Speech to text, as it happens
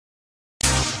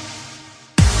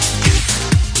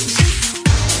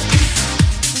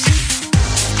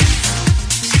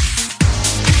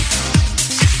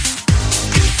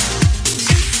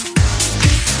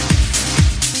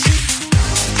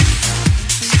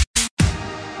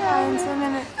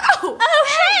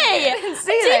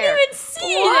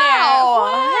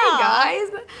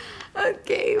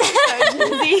Okay, so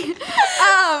cheesy.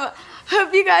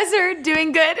 Hope you guys are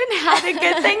doing good and had a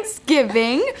good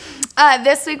Thanksgiving.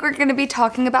 This week we're going to be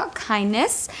talking about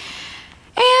kindness.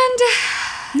 And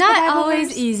not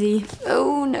always easy.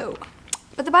 Oh, no.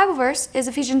 But the Bible verse is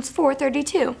Ephesians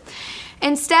 4:32.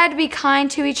 Instead, be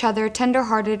kind to each other,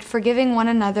 tender-hearted, forgiving one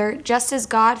another, just as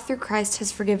God through Christ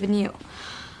has forgiven you.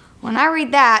 When I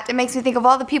read that, it makes me think of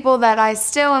all the people that I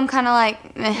still am kind of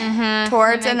like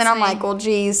towards, and then I'm like, well,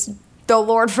 geez, the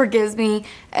Lord forgives me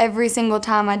every single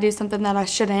time I do something that I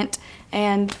shouldn't,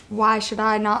 and why should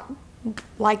I not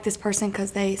like this person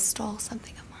because they stole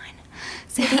something of mine?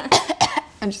 So,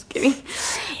 I'm just kidding.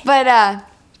 But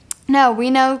no, we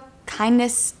know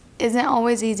kindness isn't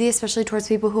always easy, especially towards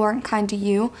people who aren't kind to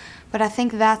you. But I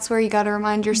think that's where you got to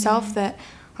remind yourself that,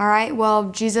 all right, well,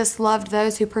 Jesus loved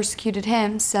those who persecuted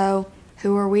him, so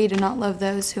who are we to not love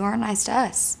those who aren't nice to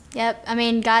us? Yep. I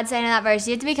mean, God's saying in that verse,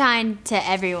 you have to be kind to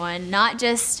everyone, not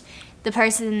just the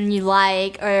person you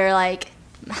like or like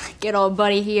good old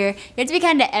buddy here. You have to be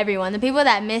kind to everyone. The people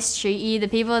that mistreat you, the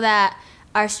people that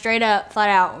are straight up, flat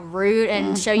out rude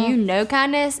and show you no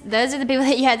kindness, those are the people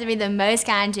that you have to be the most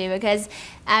kind to, because,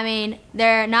 I mean,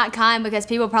 they're not kind because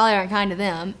people probably aren't kind to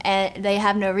them and they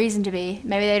have no reason to be.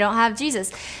 Maybe they don't have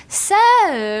Jesus.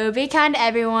 So be kind to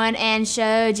everyone and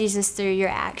show Jesus through your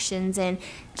actions and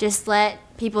just let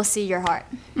people see your heart.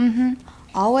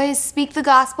 Always speak the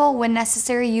gospel. When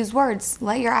necessary, use words.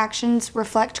 Let your actions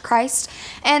reflect Christ.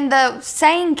 And the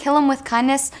saying, kill him with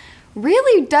kindness,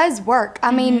 really does work.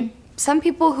 I mean, some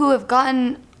people who have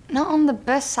gotten not on the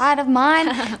best side of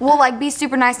mine will like be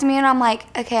super nice to me, and I'm like,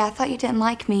 okay, I thought you didn't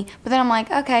like me. But then I'm like,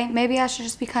 okay, maybe I should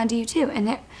just be kind to you too. And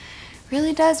it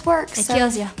really does work. It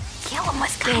kills you. Kill them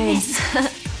with kindness.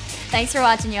 Thanks for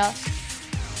watching, y'all.